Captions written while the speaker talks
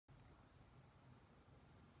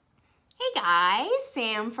Hey guys,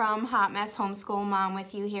 Sam from Hot Mess Homeschool Mom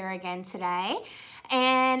with you here again today.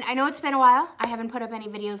 And I know it's been a while. I haven't put up any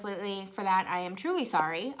videos lately. For that, I am truly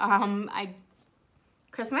sorry.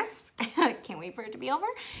 Christmas, can't wait for it to be over.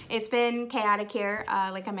 It's been chaotic here,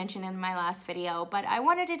 like I mentioned in my last video, but I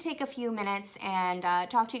wanted to take a few minutes and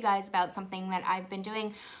talk to you guys about something that I've been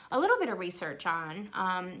doing a little bit of research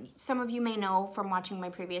on. Some of you may know from watching my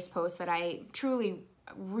previous posts that I truly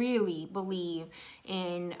really believe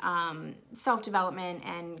in self-development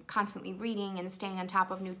and constantly reading and staying on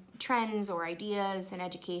top of new trends or ideas in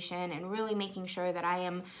education, and really making sure that I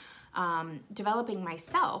am developing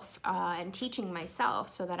myself and teaching myself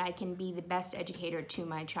so that I can be the best educator to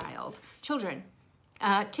my children.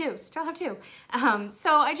 Still have two.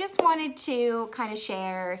 So I just wanted to kind of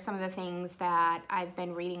share some of the things that I've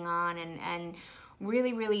been reading on and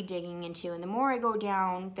really digging into. And the more I go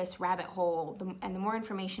down this rabbit hole and the more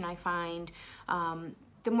information I find,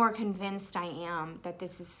 the more convinced I am that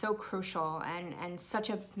this is so crucial and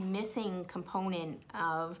such a missing component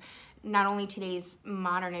of not only today's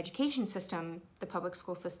modern education system, the public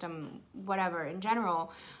school system, whatever in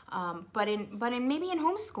general, but maybe in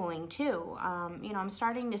homeschooling too. You know, I'm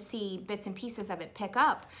starting to see bits and pieces of it pick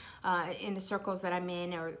up in the circles that I'm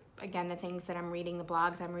in, or again, the things that I'm reading, the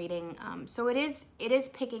blogs I'm reading. So it is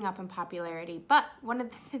picking up in popularity. But one of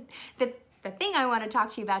the thing I want to talk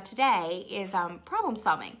to you about today is problem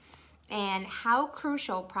solving, and how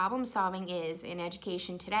crucial problem solving is in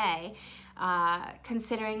education today,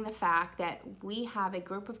 considering the fact that we have a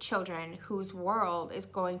group of children whose world is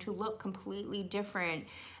going to look completely different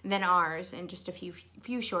than ours in just a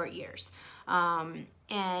few short years.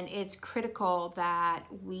 And it's critical that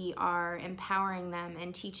we are empowering them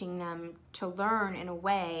and teaching them to learn in a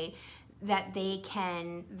way that they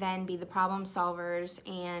can then be the problem solvers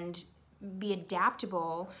and be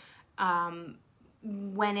adaptable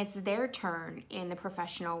when it's their turn in the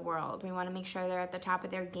professional world. We want to make sure they're at the top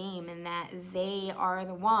of their game and that they are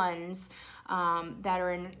the ones that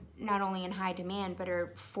are not only in high demand, but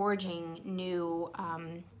are forging new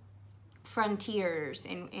frontiers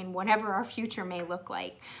in whatever our future may look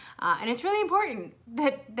like. And it's really important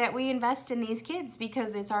that we invest in these kids,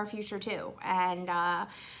 because it's our future too. And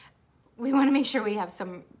we want to make sure we have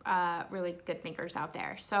some really good thinkers out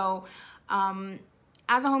there. So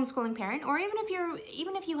as a homeschooling parent, or even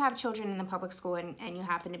if you have children in the public school and you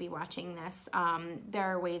happen to be watching this, there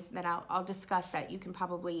are ways that I'll discuss that you can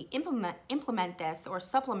probably implement this or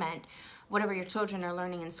supplement whatever your children are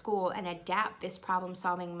learning in school and adapt this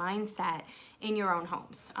problem-solving mindset in your own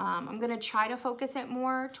homes. I'm going to try to focus it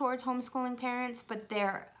more towards homeschooling parents, but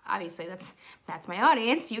obviously that's my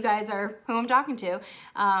audience. You guys are who I'm talking to.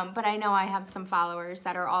 But I know I have some followers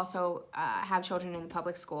that are also have children in the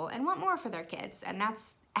public school and want more for their kids, and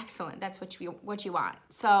that's excellent. That's what you want.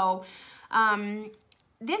 So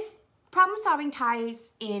this problem solving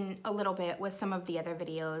ties in a little bit with some of the other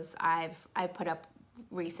videos I've put up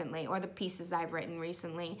recently, or the pieces I've written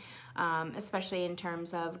recently, especially in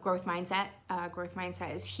terms of growth mindset. Growth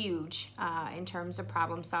mindset is huge in terms of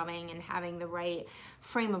problem solving and having the right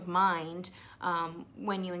frame of mind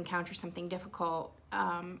when you encounter something difficult.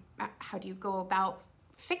 How do you go about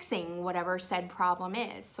fixing whatever said problem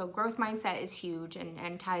is? So growth mindset is huge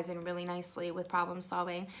and ties in really nicely with problem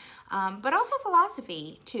solving, but also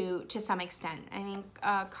philosophy to some extent. I mean,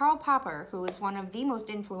 Karl Popper, who is one of the most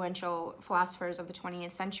influential philosophers of the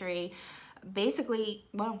 20th century, basically,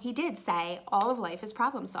 well, he did say all of life is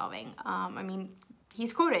problem solving. I mean,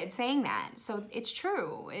 he's quoted saying that. So it's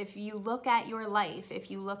true. If you look at your life,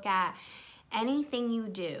 if you look at anything you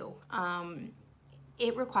do,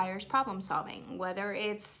 it requires problem solving, whether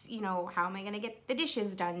it's, you know, how am I going to get the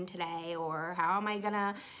dishes done today, or how am I going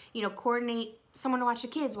to, you know, coordinate someone to watch the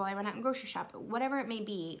kids while I run out and grocery shop. Whatever it may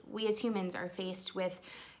be, we as humans are faced with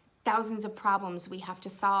thousands of problems we have to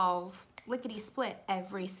solve lickety-split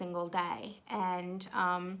every single day. And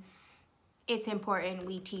it's important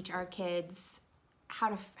we teach our kids how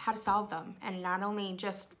to solve them, and not only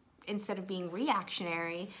just, instead of being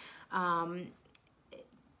reactionary,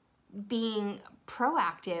 being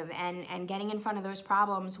proactive and getting in front of those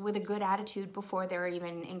problems with a good attitude before they're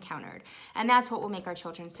even encountered. And that's what will make our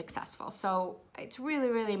children successful. So it's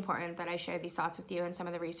really important that I share these thoughts with you and some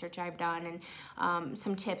of the research I've done, and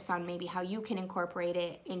some tips on maybe how you can incorporate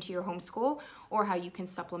it into your homeschool, or how you can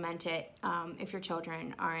supplement it if your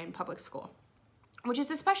children are in public school, which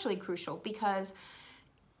is especially crucial because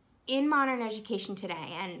in modern education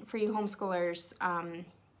today, and for you homeschoolers,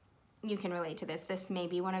 you can relate to this. This may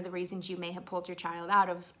be one of the reasons you may have pulled your child out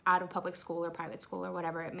of public school or private school or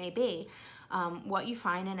whatever it may be. What you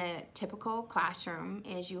find in a typical classroom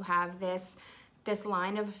is you have this this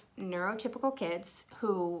line of neurotypical kids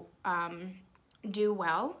who do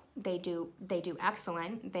well. They do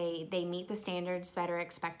excellent. They meet the standards that are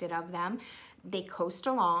expected of them. They coast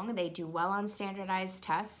along. They do well on standardized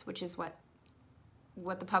tests, which is what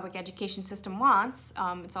the public education system wants.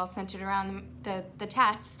 It's all centered around the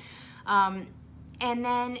tests. And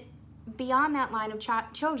then beyond that line of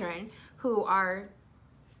children who are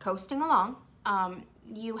coasting along,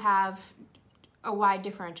 you have a wide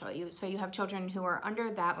differential. So you have children who are under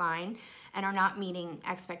that line and are not meeting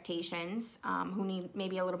expectations, who need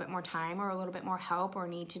maybe a little bit more time or a little bit more help or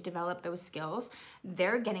need to develop those skills.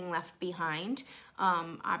 They're getting left behind,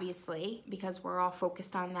 obviously, because we're all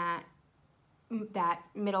focused on that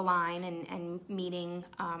middle line and meeting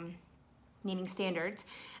standards.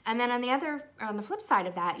 And then on the flip side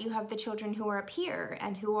of that, you have the children who are up here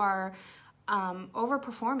and who are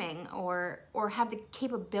overperforming or have the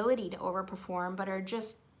capability to overperform, but are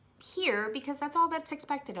just here because that's all that's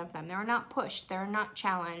expected of them. They're not pushed, they're not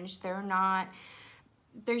challenged,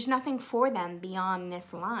 there's nothing for them beyond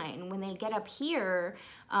this line. When they get up here,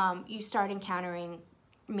 you start encountering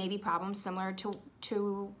maybe problems similar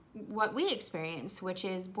to what we experience, which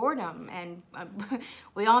is boredom. And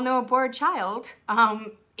we all know a bored child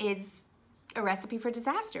is a recipe for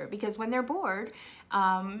disaster, because when they're bored,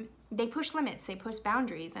 they push limits, they push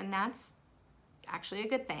boundaries, and that's actually a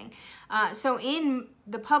good thing. So in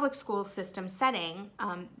the public school system setting,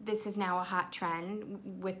 this is now a hot trend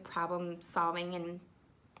with problem solving, and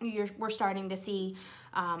we're starting to see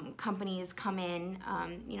companies come in.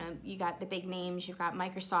 You know, you got the big names, you've got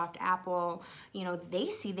Microsoft, Apple. You know, they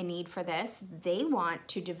see the need for this. They want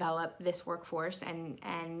to develop this workforce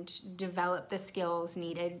and develop the skills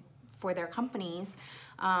needed for their companies.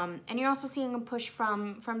 And you're also seeing a push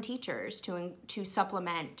from teachers to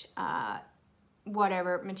supplement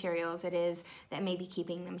whatever materials it is that may be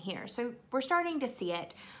keeping them here. So we're starting to see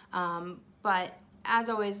it. But as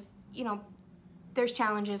always, you know, there's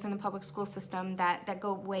challenges in the public school system that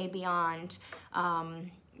go way beyond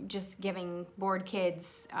just giving bored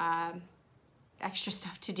kids extra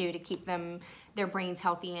stuff to do to keep their brains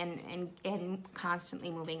healthy and constantly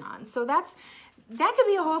moving on. So that could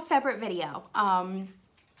be a whole separate video.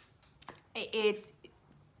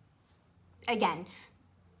 Again,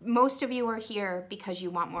 most of you are here because you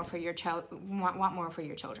want more for your child, want more for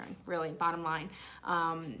your children, really, bottom line.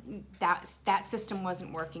 That system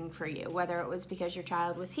wasn't working for you, whether it was because your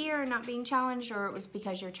child was here and not being challenged, or it was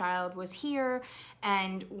because your child was here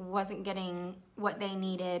and wasn't getting what they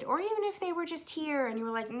needed, or even if they were just here and you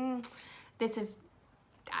were like,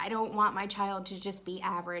 I don't want my child to just be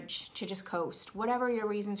average, to just coast. Whatever your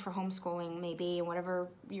reasons for homeschooling may be, and whatever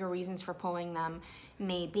your reasons for pulling them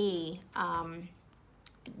may be,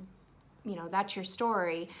 you know, that's your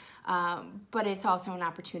story, but it's also an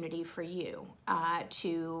opportunity for you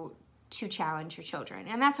to challenge your children,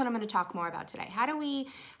 and that's what I'm going to talk more about today. How do we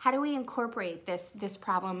incorporate this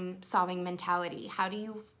problem-solving mentality? How do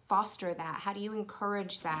you foster that? How do you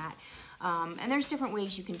encourage that? And there's different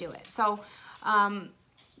ways you can do it. So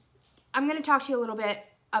I'm going to talk to you a little bit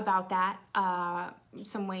about that,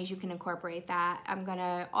 some ways you can incorporate that. I'm going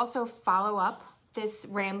to also follow up this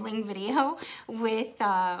rambling video with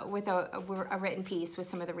a written piece with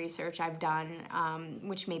some of the research I've done,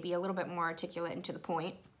 which may be a little bit more articulate and to the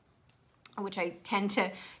point, which I tend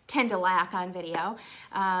to lack on video.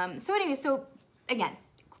 So anyway, so again,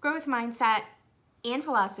 growth mindset and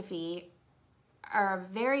philosophy are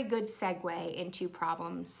a very good segue into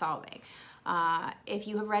problem solving. If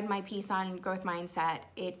you have read my piece on growth mindset,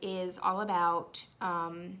 it is all about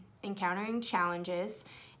encountering challenges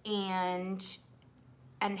and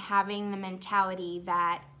having the mentality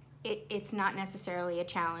that it's not necessarily a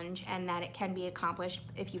challenge, and that it can be accomplished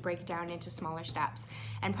if you break it down into smaller steps.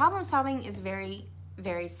 And problem solving is very,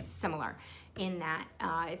 very similar in that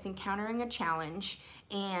it's encountering a challenge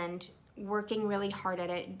and working really hard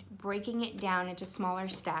at it, breaking it down into smaller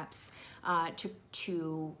steps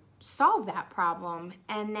to solve that problem.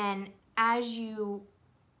 And then as you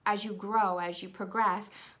grow, as you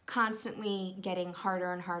progress, constantly getting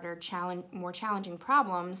harder and harder, more challenging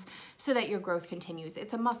problems, so that your growth continues.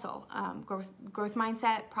 It's a muscle. Growth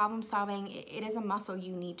mindset, problem solving, it is a muscle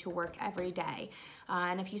you need to work every day.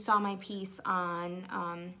 And if you saw my piece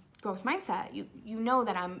on growth mindset, you know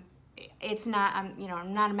that I'm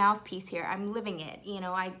not a mouthpiece here. I'm living it. You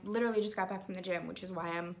know, I literally just got back from the gym, which is why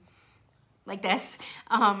I'm like this.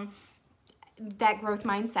 That growth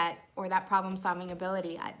mindset or that problem-solving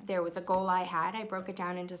ability, there was a goal I had. I broke it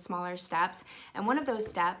down into smaller steps, and one of those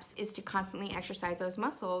steps is to constantly exercise those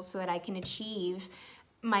muscles so that I can achieve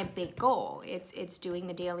my big goal. It's doing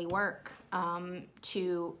the daily work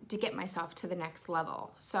to get myself to the next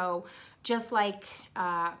level. So just like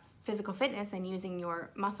physical fitness and using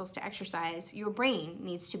your muscles to exercise, your brain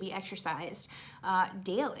needs to be exercised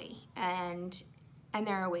daily, and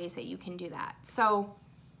there are ways that you can do that. So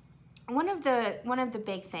one of the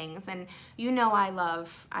big things, and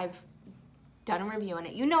I've done a review on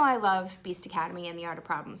it. I love Beast Academy and the Art of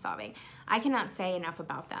Problem Solving. I cannot say enough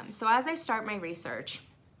about them. So as I start my research,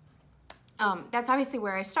 that's obviously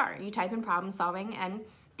where I start. You type in problem solving and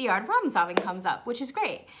the Art of Problem Solving comes up, which is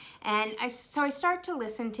great. And so I start to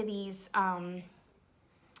listen to these, I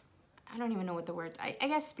don't even know what the word, I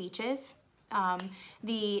guess speeches.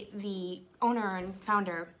 The owner and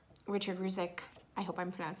founder, Richard Ruzick, I hope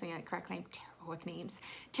I'm pronouncing it correctly. I'm terrible with names.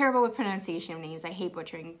 Terrible with pronunciation of names. I hate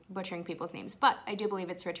butchering people's names, but I do believe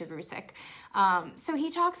it's Richard Ruzick. So he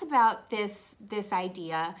talks about this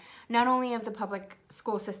idea, not only of the public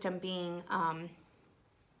school system being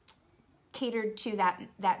catered to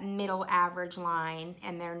that middle average line,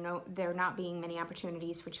 and there not being many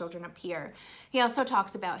opportunities for children up here. He also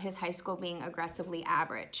talks about his high school being aggressively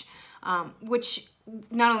average, which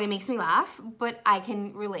not only makes me laugh, but I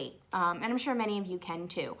can relate, and I'm sure many of you can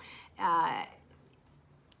too.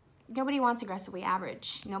 Nobody wants aggressively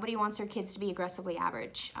average. Nobody wants their kids to be aggressively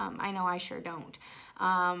average. I know I sure don't.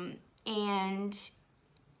 And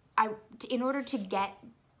in order to get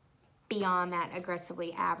beyond that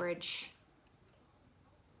aggressively average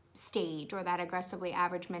stage or that aggressively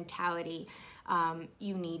average mentality,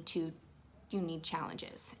 you need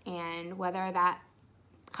challenges. And whether that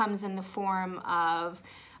comes in the form of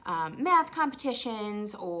math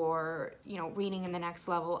competitions, or reading in the next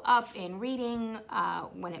level up in reading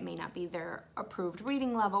when it may not be their approved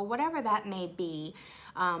reading level, whatever that may be,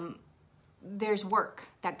 there's work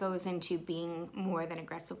that goes into being more than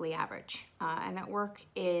aggressively average, and that work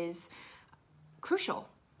is crucial.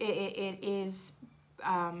 It is,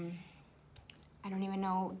 I don't even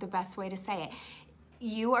know the best way to say it.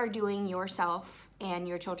 You are doing yourself and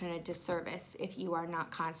your children a disservice if you are not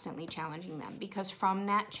constantly challenging them, because from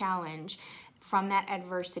that challenge, from that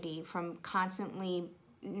adversity, from constantly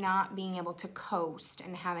not being able to coast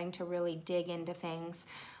and having to really dig into things,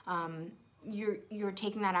 you're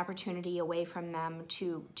taking that opportunity away from them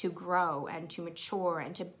to grow and to mature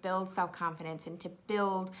and to build self-confidence and to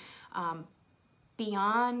build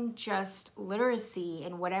beyond just literacy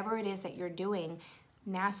and whatever it is that you're doing,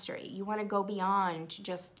 mastery. You want to go beyond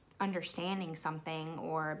just understanding something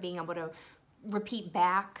or being able to repeat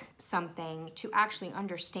back something to actually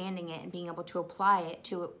understanding it and being able to apply it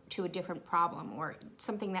to a different problem or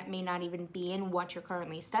something that may not even be in what you're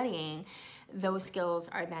currently studying. Those skills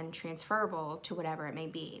are then transferable to whatever it may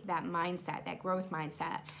be. That mindset, that growth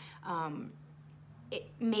mindset,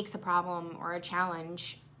 it makes a problem or a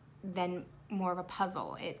challenge then more of a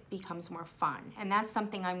puzzle. It becomes more fun. And that's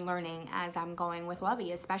something I'm learning as I'm going with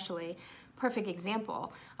Lovey, especially. Perfect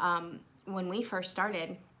example. When we first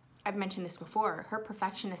started, I've mentioned this before, her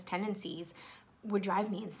perfectionist tendencies would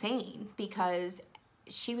drive me insane because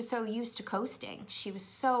she was so used to coasting. She was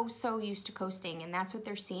so used to coasting, and that's what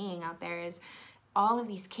they're seeing out there is all of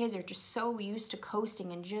these kids are just so used to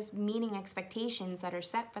coasting and just meeting expectations that are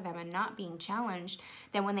set for them and not being challenged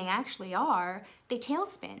that when they actually are, they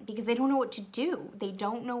tailspin because they don't know what to do. They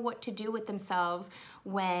don't know what to do with themselves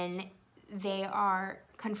when they are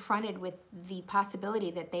confronted with the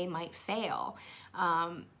possibility that they might fail.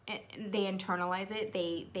 They internalize it.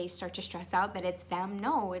 They start to stress out that it's them.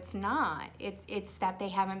 No, it's not. It's that they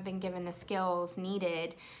haven't been given the skills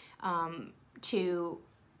needed to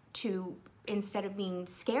instead of being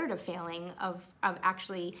scared of failing, of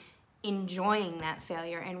actually enjoying that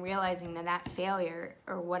failure and realizing that that failure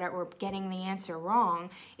or whatever, getting the answer wrong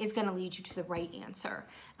is going to lead you to the right answer.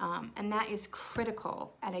 And that is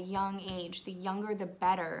critical at a young age. The younger, the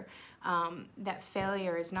better. That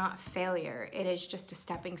failure is not failure. It is just a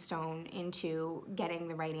stepping stone into getting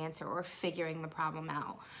the right answer or figuring the problem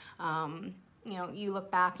out. You look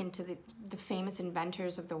back into the famous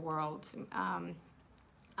inventors of the world,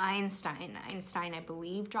 Einstein, I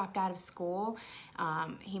believe, dropped out of school.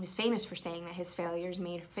 He was famous for saying that his failures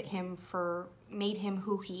made him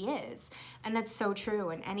who he is. And that's so true.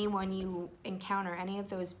 And anyone you encounter, any of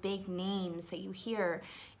those big names that you hear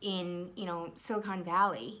in, Silicon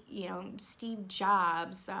Valley, Steve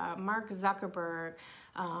Jobs, Mark Zuckerberg,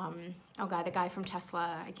 the guy from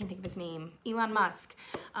Tesla, I can't think of his name, Elon Musk,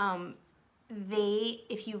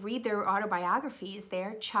 if you read their autobiographies,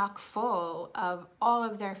 they're chock full of all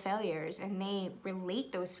of their failures, and they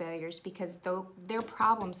relate those failures because they're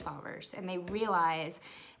problem solvers, and they realize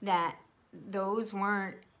that those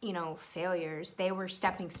weren't you know, failures. They were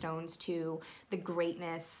stepping stones to the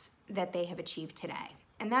greatness that they have achieved today.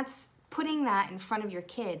 And that's putting that in front of your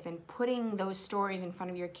kids, and putting those stories in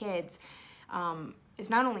front of your kids is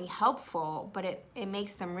not only helpful, but it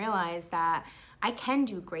makes them realize that I can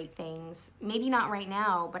do great things. Maybe not right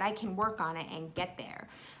now, but I can work on it and get there.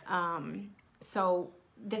 So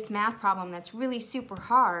this math problem that's really super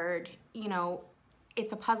hard, you know,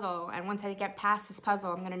 it's a puzzle, and once I get past this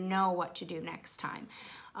puzzle, I'm gonna know what to do next time.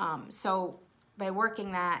 So by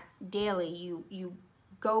working that daily, you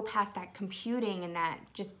go past that computing and that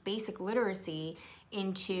just basic literacy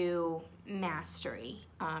into mastery,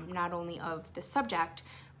 not only of the subject,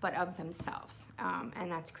 but of themselves,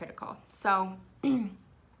 and that's critical. So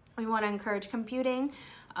we want to encourage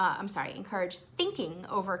encourage thinking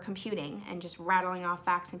over computing, and just rattling off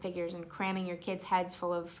facts and figures and cramming your kids' heads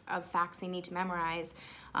full of facts they need to memorize,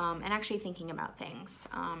 and actually thinking about things.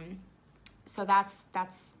 So that's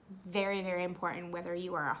very, very important, whether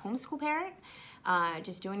you are a homeschool parent,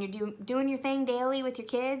 just doing your thing daily with your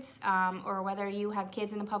kids, or whether you have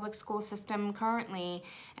kids in the public school system currently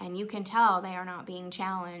and you can tell they are not being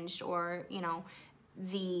challenged, or, you know,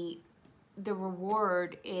 the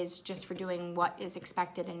reward is just for doing what is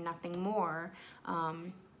expected and nothing more.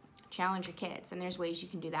 Challenge your kids, and there's ways you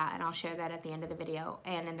can do that, and I'll share that at the end of the video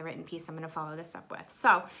and in the written piece I'm going to follow this up with.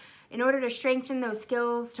 So in order to strengthen those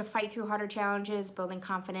skills to fight through harder challenges, building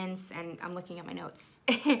confidence, and I'm looking at my notes,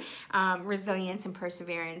 resilience and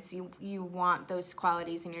perseverance, you want those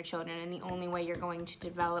qualities in your children, and the only way you're going to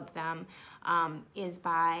develop them is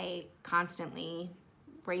by constantly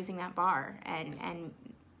raising that bar and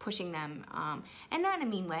pushing them, and not in a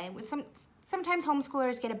mean way. Sometimes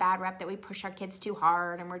homeschoolers get a bad rep that we push our kids too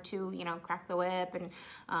hard and we're too, you know, crack the whip, and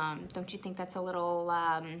don't you think that's a little,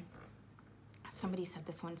 somebody said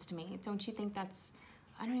this once to me, don't you think that's,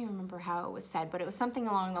 I don't even remember how it was said, but it was something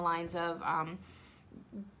along the lines of,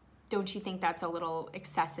 don't you think that's a little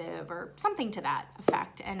excessive, or something to that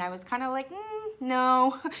effect. And I was kind of like,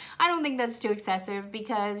 no, I don't think that's too excessive,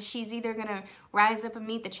 because she's either gonna rise up and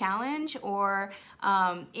meet the challenge, or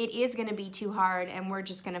it is gonna be too hard, and we're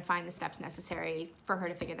just gonna find the steps necessary for her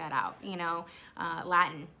to figure that out. You know,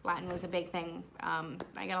 Latin was a big thing.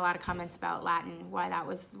 I got a lot of comments about Latin, why that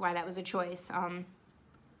was a choice.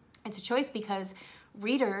 It's a choice because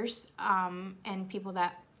readers and people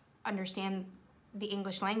that understand the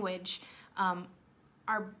English language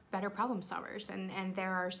are better problem solvers, and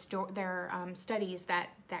there are studies that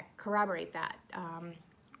corroborate that.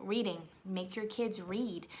 Reading, make your kids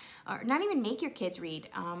read, or not even make your kids read.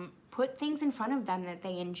 Put things in front of them that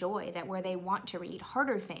they enjoy, where they want to read,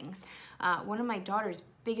 harder things. One of my daughter's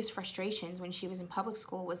biggest frustrations when she was in public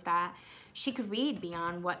school was that she could read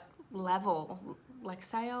beyond what level,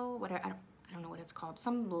 Lexile, whatever, I don't know what it's called,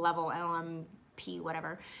 some level, LMP,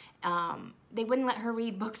 whatever. They wouldn't let her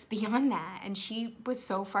read books beyond that, and she was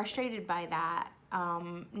so frustrated by that,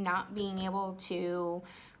 not being able to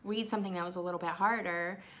read something that was a little bit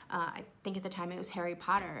harder. I think at the time it was Harry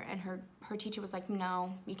Potter, and her teacher was like,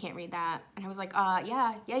 no, you can't read that. And I was like,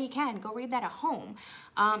 yeah, you can. Go read that at home.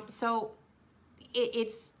 So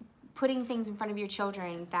it's putting things in front of your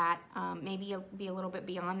children that maybe be a little bit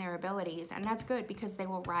beyond their abilities, and that's good, because they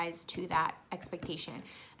will rise to that expectation,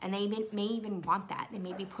 and they may even want that. They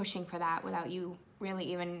may be pushing for that without you really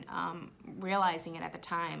even realizing it at the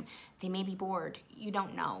time. They may be bored. You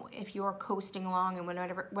don't know. If you're coasting along in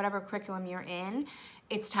whatever curriculum you're in,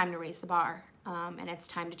 it's time to raise the bar, and it's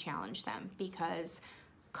time to challenge them, because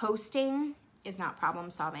coasting is not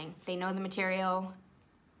problem solving. They know the material.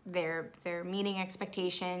 They're meeting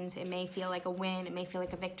expectations. It may feel like a win. It may feel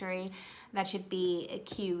like a victory. That should be a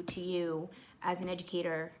cue to you as an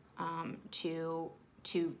educator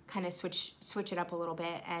to kind of switch it up a little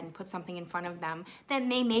bit and put something in front of them that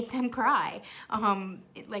may make them cry.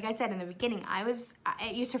 Like I said in the beginning,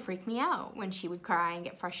 it used to freak me out when she would cry and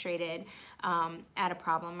get frustrated at a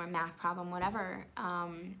problem or math problem, whatever.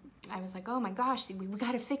 I was like, oh my gosh, we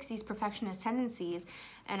got to fix these perfectionist tendencies.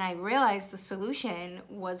 And I realized the solution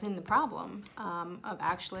was in the problem of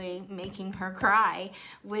actually making her cry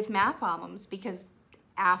with math problems, because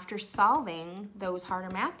after solving those harder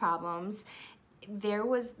math problems, the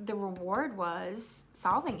reward was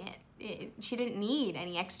solving it. She didn't need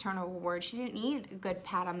any external reward. She didn't need a good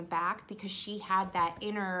pat on the back, because she had that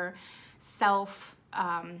inner self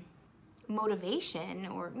motivation,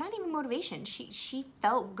 or not even motivation. She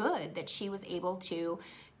felt good that she was able to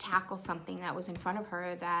tackle something that was in front of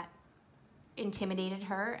her that intimidated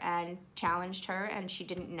her and challenged her, and she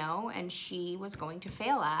didn't know, and she was going to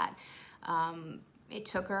fail at. It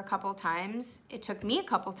took her a couple times. It took me a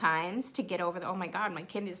couple times to get over the, oh my God, my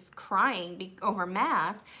kid is crying over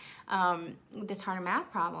math, this harder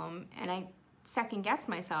math problem. And I second guessed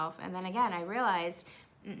myself. And then again, I realized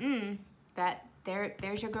that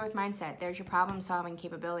there's your growth mindset. There's your problem solving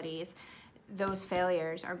capabilities. Those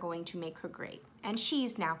failures are going to make her great. And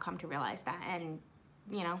she's now come to realize that. And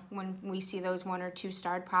you know, when we see those 1 or 2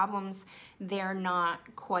 starred problems, they're not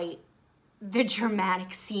quite the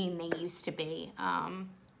dramatic scene they used to be,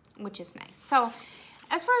 which is nice. So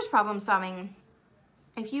as far as problem solving,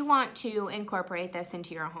 if you want to incorporate this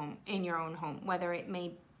into your home, in your own home, whether it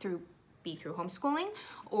may be through homeschooling,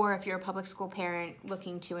 or if you're a public school parent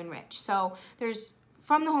looking to enrich. So there's,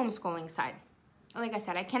 from the homeschooling side, like I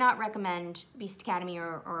said, I cannot recommend Beast Academy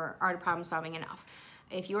or Art of Problem Solving enough.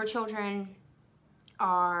 If your children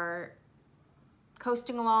are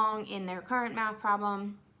coasting along in their current math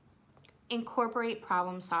problem, incorporate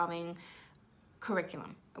problem solving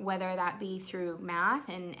curriculum, whether that be through math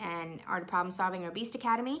and Art of Problem Solving or Beast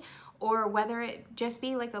Academy, or whether it just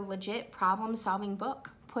be like a legit problem solving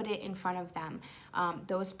book. Put it in front of them.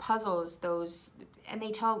 Those puzzles, and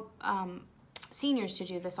they tell seniors to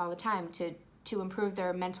do this all the time to improve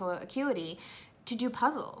their mental acuity, to do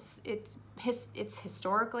puzzles. It's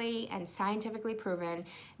historically and scientifically proven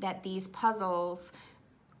that these puzzles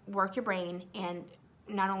work your brain, and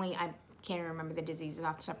not only, I can't even remember the diseases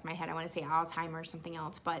off the top of my head, I want to say Alzheimer's or something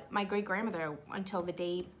else, but my great-grandmother, until the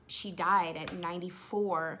day she died at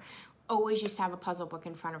 94, always used to have a puzzle book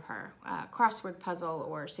in front of her, crossword puzzle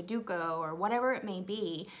or Sudoku or whatever it may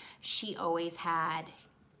be. She always had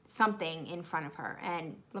something in front of her.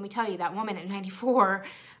 And let me tell you, that woman at 94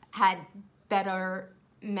 had better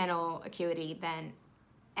mental acuity than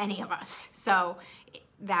any of us. So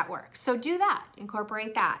that works. So do that,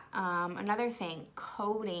 incorporate that. Another thing,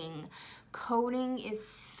 coding. Coding is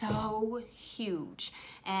so huge.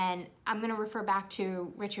 And I'm gonna refer back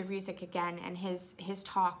to Richard Ruzick again and his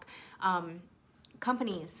talk.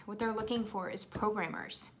 Companies, what they're looking for is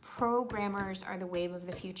programmers. Programmers are the wave of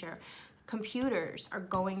the future. Computers are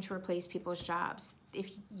going to replace people's jobs.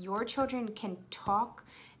 If your children can talk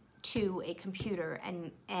to a computer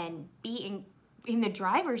and be in the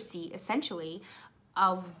driver's seat, essentially,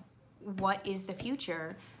 of what is the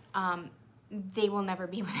future, they will never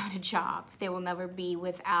be without a job. They will never be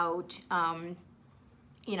without,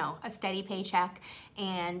 you know, a steady paycheck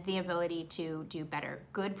and the ability to do better.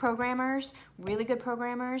 Good programmers, really good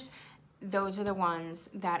programmers, those are the ones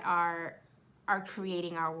that are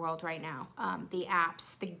creating our world right now. The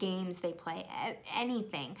apps, the games they play,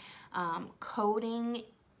 anything. Coding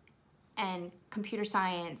and computer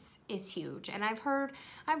science is huge. And I've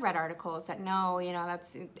read articles that no, you know,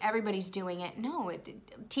 that's, everybody's doing it. No,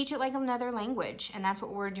 teach it like another language, and that's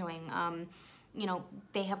what we're doing. You know,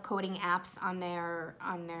 they have coding apps on their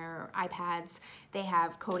iPads. They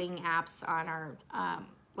have coding apps on our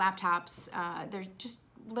laptops. They're just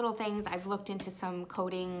little things. I've looked into some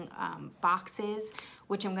coding boxes,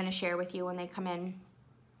 which I'm going to share with you when they come in.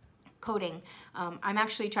 Coding. I'm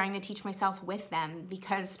actually trying to teach myself with them,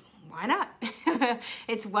 because why not?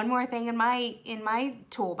 It's one more thing in my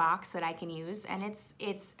toolbox that I can use, and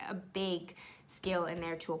it's a big skill in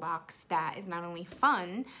their toolbox that is not only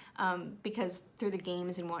fun, because through the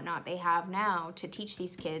games and whatnot they have now to teach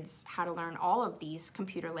these kids how to learn all of these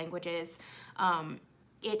computer languages,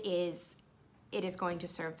 it is going to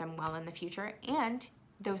serve them well in the future. And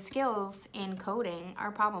those skills in coding are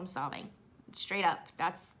problem solving. Straight up,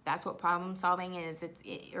 that's what problem solving is.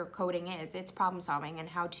 Or coding is. It's problem solving and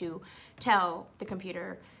how to tell the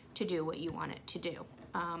computer to do what you want it to do,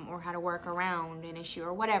 or how to work around an issue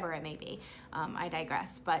or whatever it may be. I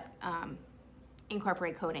digress, but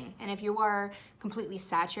incorporate coding. And if you are completely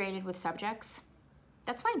saturated with subjects,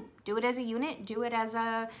 that's fine. Do it as a unit. Do it as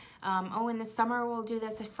a, oh, in the summer we'll do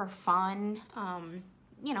this for fun.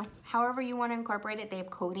 You know, however you want to incorporate it. They have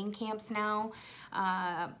coding camps now.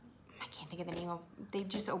 I can't think of the name of, they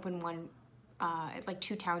just opened one like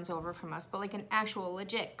 2 towns over from us, but like an actual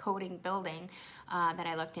legit coding building that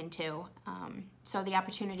I looked into. So the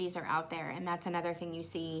opportunities are out there, and that's another thing you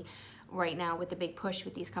see right now with the big push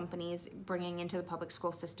with these companies bringing into the public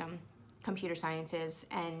school system computer sciences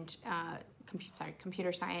and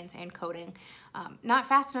computer science and coding. Not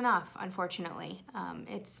fast enough, unfortunately.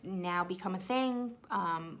 It's now become a thing.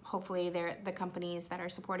 Hopefully the companies that are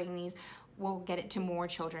supporting these will get it to more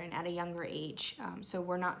children at a younger age. So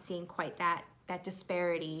we're not seeing quite that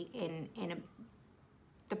disparity in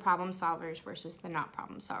the problem solvers versus the not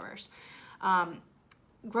problem solvers.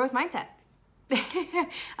 Growth mindset.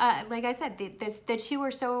 Like I said, the two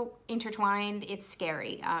are so intertwined, it's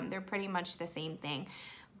scary. They're pretty much the same thing.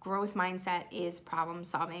 growth mindset is problem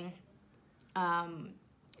solving.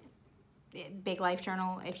 Big Life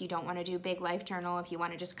Journal, if you don't want to do Big Life Journal, if you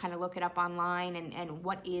want to just kind of look it up online and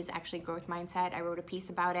what is actually growth mindset, I wrote a piece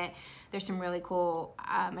about it. There's some really cool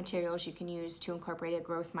materials you can use to incorporate a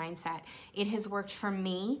growth mindset. It has worked for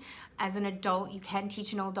me. As an adult, you can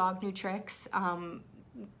teach an old dog new tricks.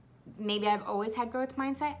 Maybe I've always had growth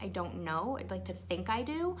mindset. I don't know. I'd like to think I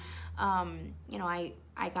do. You know,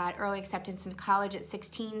 I got early acceptance in college at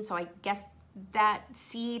 16, so I guess that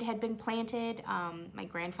seed had been planted. My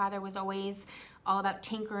grandfather was always all about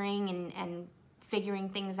tinkering and figuring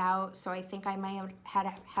things out, so I think I might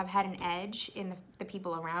have had an edge in the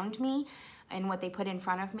people around me and what they put in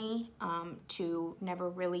front of me, to never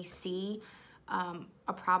really see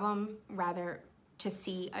a problem, rather to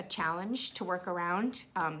see a challenge to work around.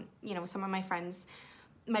 You know, some of my friends,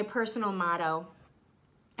 my personal motto,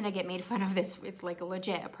 and I get made fun of this, it's like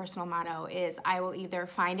a personal motto, is I will either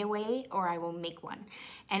find a way or I will make one.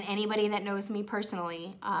 And anybody that knows me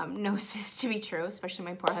personally knows this to be true, especially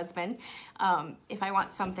my poor husband. If I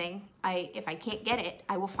want something, if I can't get it,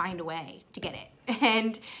 I will find a way to get it.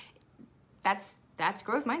 And that's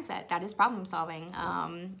growth mindset. That is problem solving.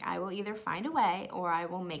 I will either find a way or I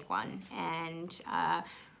will make one. And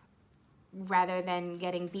rather than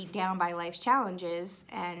getting beat down by life's challenges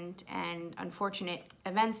and unfortunate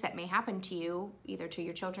events that may happen to you, either to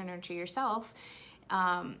your children or to yourself,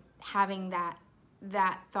 having that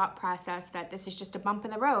thought process that this is just a bump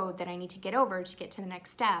in the road that I need to get over to get to the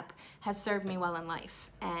next step has served me well in life.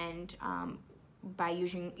 And by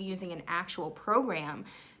using an actual program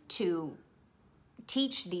to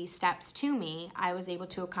teach these steps to me, I was able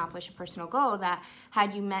to accomplish a personal goal that,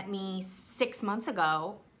 had you met me 6 months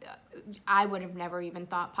ago, I would have never even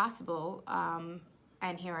thought possible.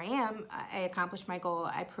 And here I am. I accomplished my goal.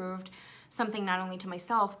 I proved something not only to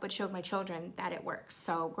myself, but showed my children that it works.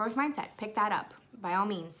 So growth mindset, pick that up by all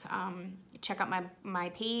means. Check out my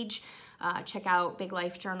page, check out Big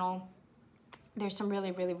Life Journal. There's some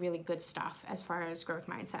really, really, really good stuff as far as growth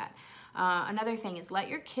mindset. Another thing is, let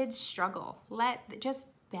your kids struggle. Just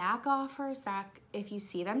back off for a sec. If you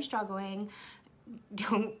see them struggling,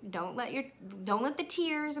 don't let the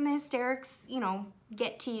tears and the hysterics, you know,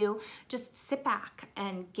 get to you. Just sit back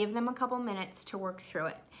and give them a couple minutes to work through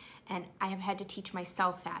it. And I have had to teach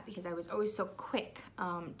myself that, because I was always so quick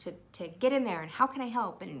to get in there and how can I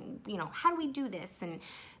help, and you know, how do we do this, and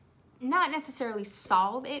not necessarily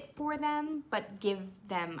solve it for them, but give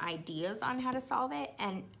them ideas on how to solve it.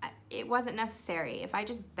 And it wasn't necessary. If I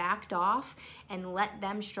just backed off and let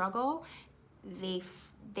them struggle, they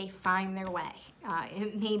find their way.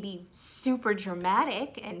 It may be super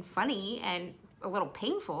dramatic and funny and a little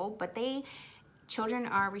painful, but children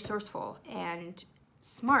are resourceful and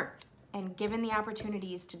smart, and given the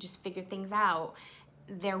opportunities to just figure things out,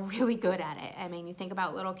 they're really good at it. I mean, you think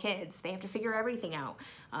about little kids, they have to figure everything out.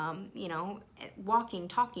 You know, walking,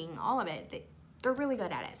 talking, all of it, they're really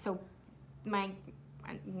good at it. So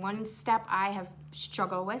one step I have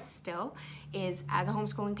struggled with still is, as a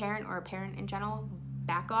homeschooling parent or a parent in general,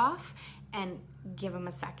 back off and give them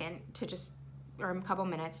a second to or a couple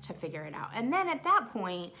minutes to figure it out. And then at that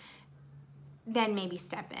point, then maybe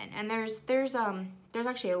step in. And there's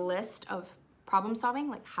actually a list of problem solving,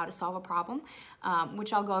 like how to solve a problem,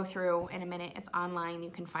 which I'll go through in a minute. It's online, you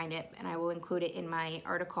can find it, and I will include it in my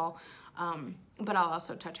article, but I'll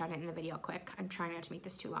also touch on it in the video quick. I'm trying not to make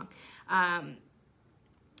this too long.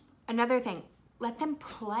 Another thing, let them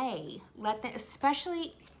play.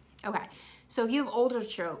 Especially, okay, so if you have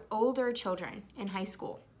older children in high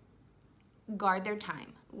school, guard their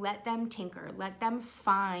time. Let them tinker. Let them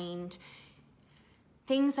find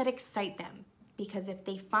things that excite them. Because if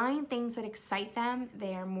they find things that excite them,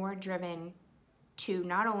 they are more driven to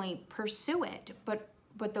not only pursue it, but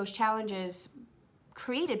those challenges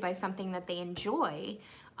created by something that they enjoy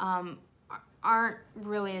aren't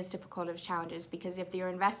really as difficult as challenges. Because if you're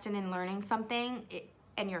invested in learning something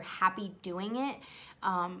and you're happy doing it,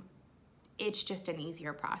 it's just an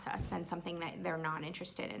easier process than something that they're not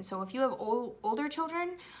interested in. So if you have older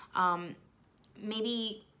children,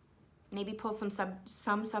 maybe pull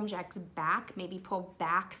some subjects back, maybe pull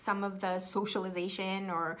back some of the socialization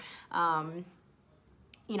or,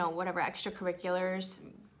 you know, whatever extracurriculars.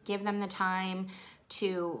 Give them the time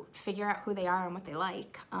to figure out who they are and what they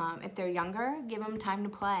like. If they're younger, give them time to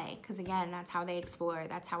play, because again, that's how they explore.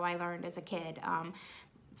 That's how I learned as a kid.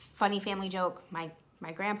 Funny family joke, my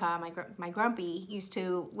grandpa, my grumpy, used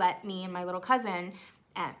to let me and my little cousin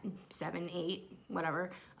at 7, 8,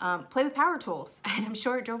 whatever, play with power tools. And I'm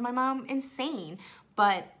sure it drove my mom insane.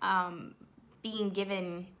 But being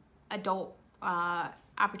given adult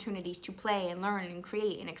opportunities to play and learn and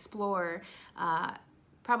create and explore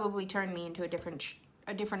probably turned me into a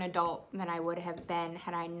different adult than I would have been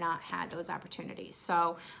had I not had those opportunities.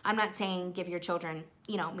 So I'm not saying give your children,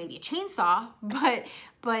 you know, maybe a chainsaw, but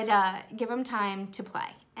give them time to play.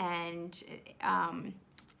 And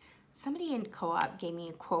somebody in co-op gave me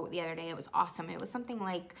a quote the other day. It was awesome. It was something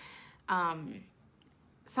like,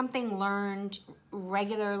 something learned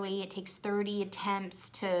regularly. It takes 30 attempts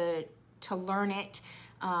to learn it.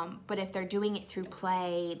 But if they're doing it through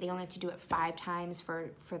play, they only have to do it 5 times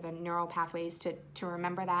for the neural pathways to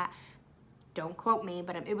remember that. Don't quote me,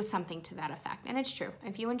 but it was something to that effect. And it's true.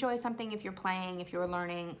 If you enjoy something, if you're playing, if you're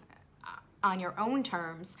learning on your own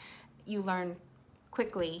terms, you learn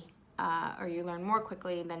quickly, or you learn more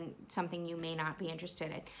quickly than something you may not be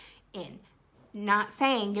interested in. Not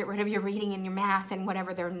saying get rid of your reading and your math and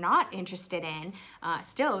whatever they're not interested in.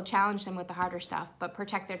 Still challenge them with the harder stuff, but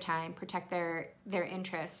protect their time, protect their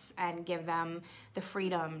interests, and give them the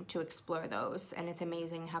freedom to explore those. And it's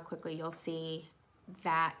amazing how quickly you'll see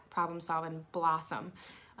that problem solving blossom.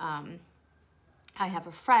 I have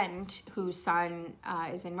a friend whose son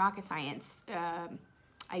is in rocket science.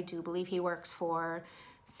 I do believe he works for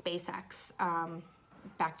SpaceX.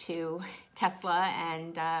 Back to Tesla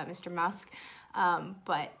and Mr. Musk.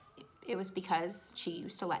 But it was because she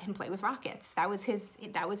used to let him play with rockets. That was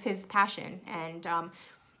his passion. And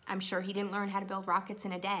I'm sure he didn't learn how to build rockets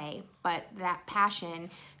in a day, but that passion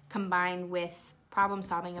combined with problem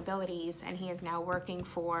solving abilities, and he is now working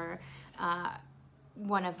for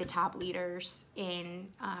one of the top leaders in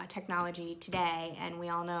technology today. And we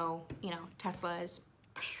all know, you know, Tesla is,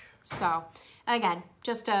 so again,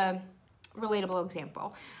 just a relatable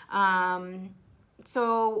example.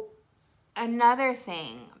 So another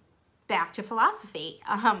thing, back to philosophy,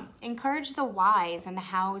 encourage the whys and the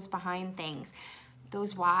hows behind things.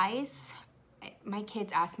 Those whys, my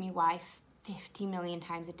kids ask me why 50 million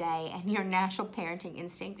times a day, and your natural parenting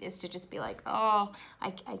instinct is to just be like, oh,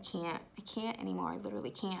 I can't anymore, I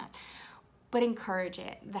literally can't. But encourage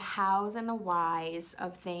it. The hows and the whys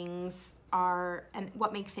of things are, and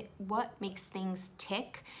what makes things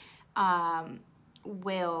tick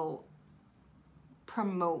will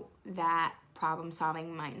promote that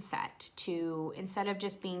problem-solving mindset. To, instead of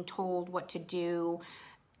just being told what to do,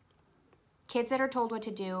 kids that are told what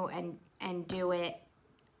to do and do it,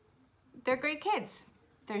 they're great kids.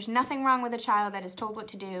 There's nothing wrong with a child that is told what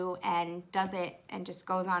to do and does it and just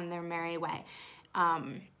goes on their merry way.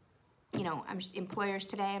 You know, employers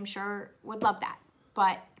today, I'm sure, would love that,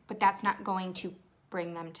 but that's not going to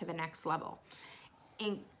bring them to the next level.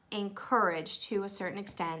 Encourage, to a certain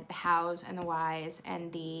extent, the hows and the whys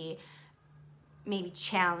and the maybe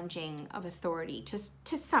challenging of authority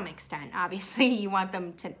to some extent. Obviously, you want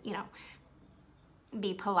them to, you know,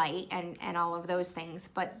 be polite and all of those things,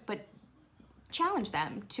 but challenge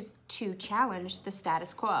them to challenge the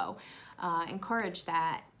status quo. Encourage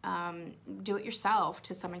that. Do it yourself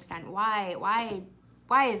to some extent. Why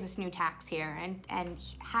is this new tax here? And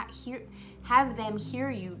have them hear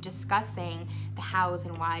you discussing the hows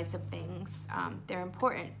and whys of things. They're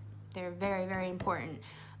important. They're very, very important.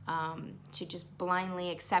 To just blindly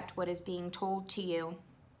accept what is being told to you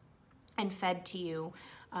and fed to you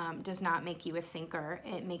does not make you a thinker.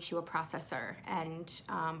 It makes you a processor. And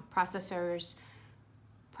processors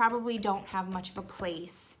probably don't have much of a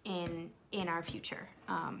place in our future.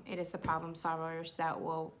 It is the problem solvers that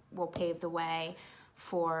will pave the way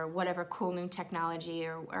for whatever cool new technology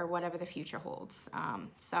or whatever the future holds.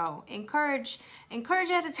 So encourage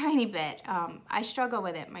it a tiny bit. I struggle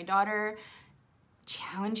with it. My daughter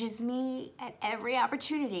challenges me at every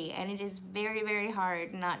opportunity, and it is very, very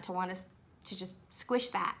hard not to want to just squish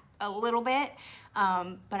that a little bit.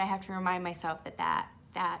 But I have to remind myself that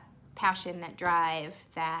passion, that drive,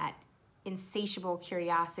 that insatiable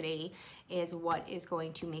curiosity is what is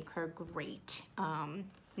going to make her great.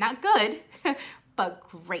 Not good, but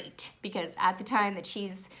great, because at the time that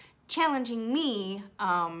she's challenging me,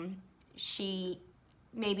 she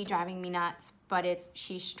may be driving me nuts, but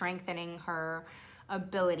she's strengthening her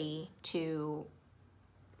ability to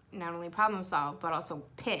not only problem solve, but also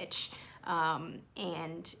pitch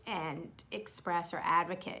and express or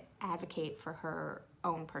advocate for her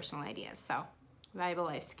own personal ideas. So, valuable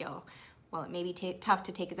life skill. While it may be tough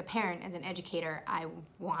to take as a parent, as an educator, I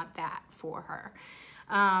want that for her.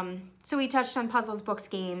 So we touched on puzzles, books,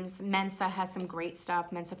 games. Mensa has some great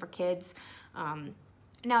stuff, Mensa for Kids.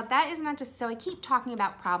 Now that is not just, so I keep talking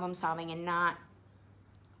about problem solving and not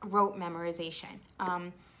rote memorization.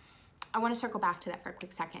 I want to circle back to that for a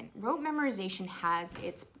quick second. Rote memorization has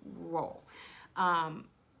its role.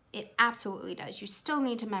 It absolutely does. You still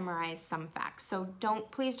need to memorize some facts. So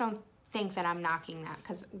please don't think that I'm knocking that,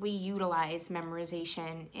 because we utilize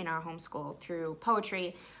memorization in our homeschool through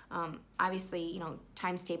poetry. Obviously, you know,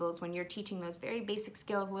 times tables, when you're teaching those very basic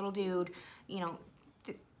skills, little dude, you know,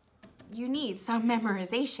 you need some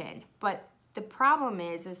memorization. But the problem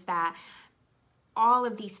is that all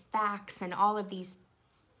of these facts and all of these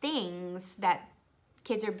things that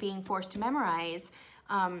kids are being forced to memorize,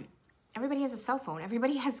 everybody has a cell phone.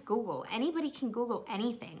 Everybody has Google. Anybody can Google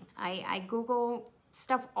anything. I Google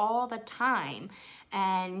stuff all the time,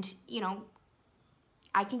 and you know,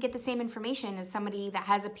 I can get the same information as somebody that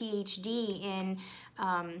has a PhD in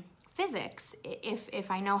physics if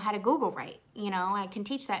I know how to Google right. You know, I can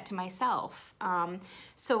teach that to myself.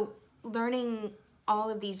 So learning all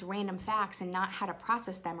of these random facts and not how to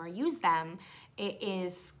process them or use them, it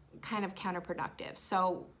is kind of counterproductive.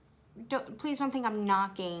 So please don't think I'm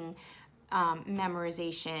knocking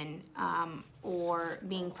memorization or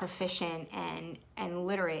being proficient and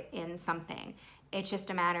literate in something. It's just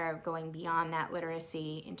a matter of going beyond that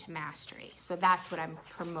literacy into mastery. So that's what I'm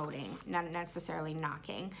promoting, not necessarily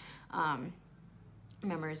knocking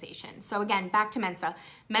memorization. So again, back to Mensa.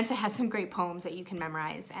 Mensa has some great poems that you can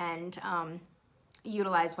memorize, and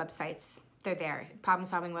utilize websites. They're there.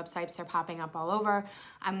 Problem-solving websites are popping up all over.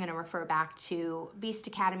 I'm going to refer back to Beast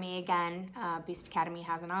Academy again. Beast Academy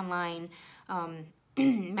has an online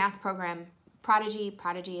math program. Prodigy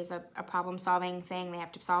is a problem-solving thing. They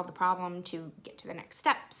have to solve the problem to get to the next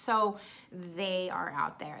step. So they are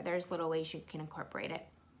out there. There's little ways you can incorporate it,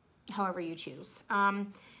 however you choose.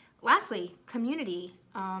 Lastly, community.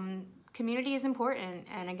 Community is important.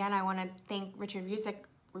 And again, I want to thank Richard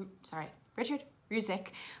Ruzick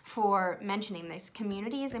for mentioning this.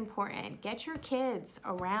 Community is important. Get your kids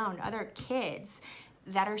around other kids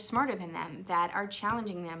that are smarter than them, that are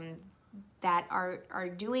challenging them, that are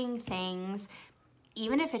doing things,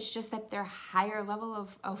 even if it's just that they're higher level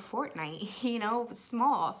of Fortnite, you know,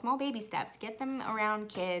 small baby steps. Get them around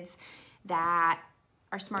kids that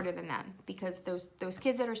are smarter than them, because those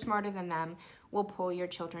kids that are smarter than them will pull your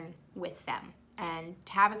children with them. And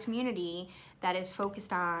to have a community that is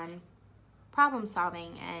focused on problem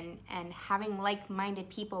solving and having like-minded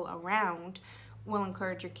people around will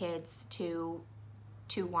encourage your kids to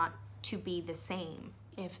want to be the same.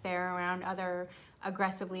 If they're around other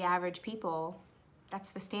aggressively average people, that's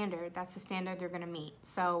the standard they're gonna meet.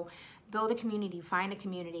 So build a community, find a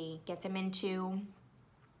community, get them into,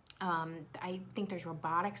 I think there's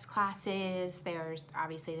robotics classes, there's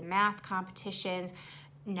obviously the math competitions,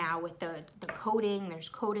 now with the coding, there's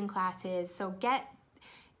coding classes. So get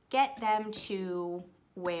them to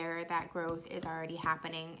where that growth is already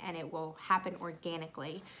happening, and it will happen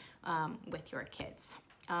organically with your kids.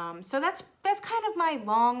 So that's kind of my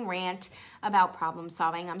long rant about problem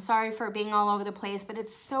solving. I'm sorry for being all over the place, but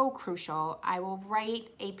it's so crucial. I will write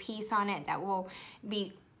a piece on it that will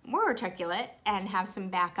be more articulate and have some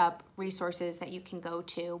backup resources that you can go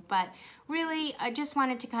to. But really, I just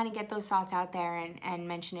wanted to kind of get those thoughts out there and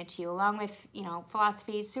mention it to you, along with, you know,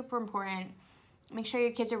 philosophy is super important. Make sure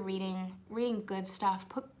your kids are reading good stuff.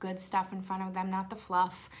 Put good stuff in front of them, not the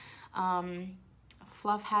fluff.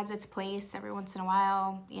 Fluff has its place every once in a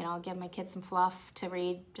while. You know, I'll give my kids some fluff to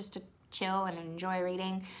read just to chill and enjoy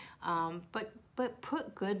reading. But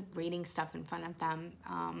put good reading stuff in front of them.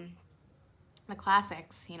 The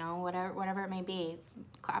classics, you know, whatever it may be.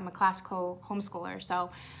 I'm a classical homeschooler, so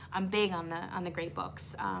I'm big on the great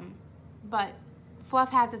books. But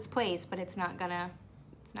fluff has its place, but it's not gonna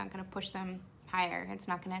push them higher. It's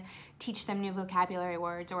not gonna teach them new vocabulary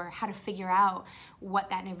words or how to figure out what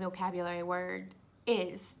that new vocabulary word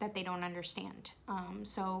is that they don't understand.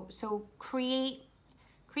 So create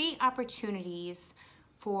opportunities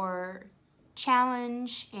for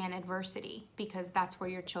challenge and adversity, because that's where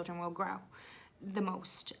your children will grow the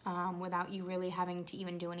most, without you really having to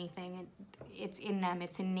even do anything. It's in them,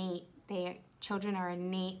 it's innate. Children are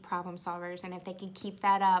innate problem solvers, and if they can keep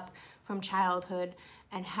that up from childhood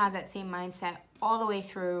and have that same mindset all the way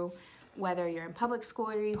through, whether you're in public school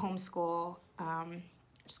or you homeschool,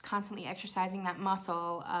 just constantly exercising that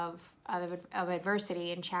muscle of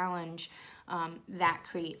adversity and challenge, that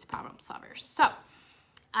creates problem solvers. So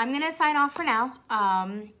I'm gonna sign off for now.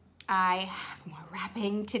 I have more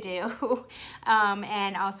wrapping to do,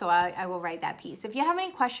 and also I will write that piece. If you have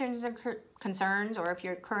any questions or concerns, or if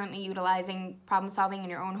you're currently utilizing problem solving in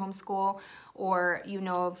your own homeschool, or you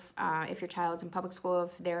know of if your child's in public school,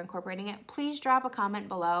 if they're incorporating it, please drop a comment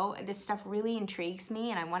below. This stuff really intrigues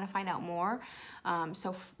me, and I want to find out more.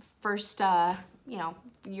 So first, you know,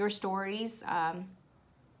 your stories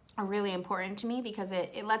are are really important to me because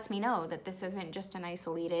it lets me know that this isn't just an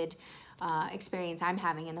isolated experience I'm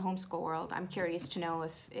having in the homeschool world. I'm curious to know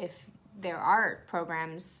if there are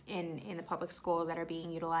programs in the public school that are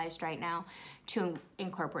being utilized right now to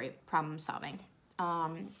incorporate problem solving.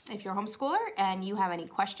 If you're a homeschooler and you have any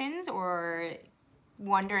questions or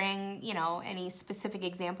wondering, you know, any specific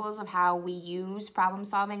examples of how we use problem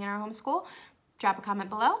solving in our homeschool, drop a comment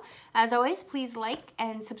below. As always, please like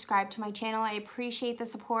and subscribe to my channel. I appreciate the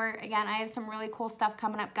support. Again, I have some really cool stuff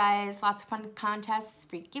coming up, guys. Lots of fun contests,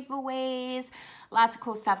 free giveaways, lots of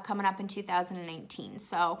cool stuff coming up in 2019.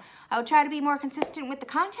 So I will try to be more consistent with the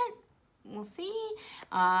content. We'll see.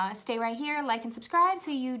 Stay right here, like and subscribe so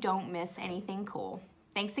you don't miss anything cool.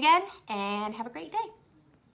 Thanks again, and have a great day.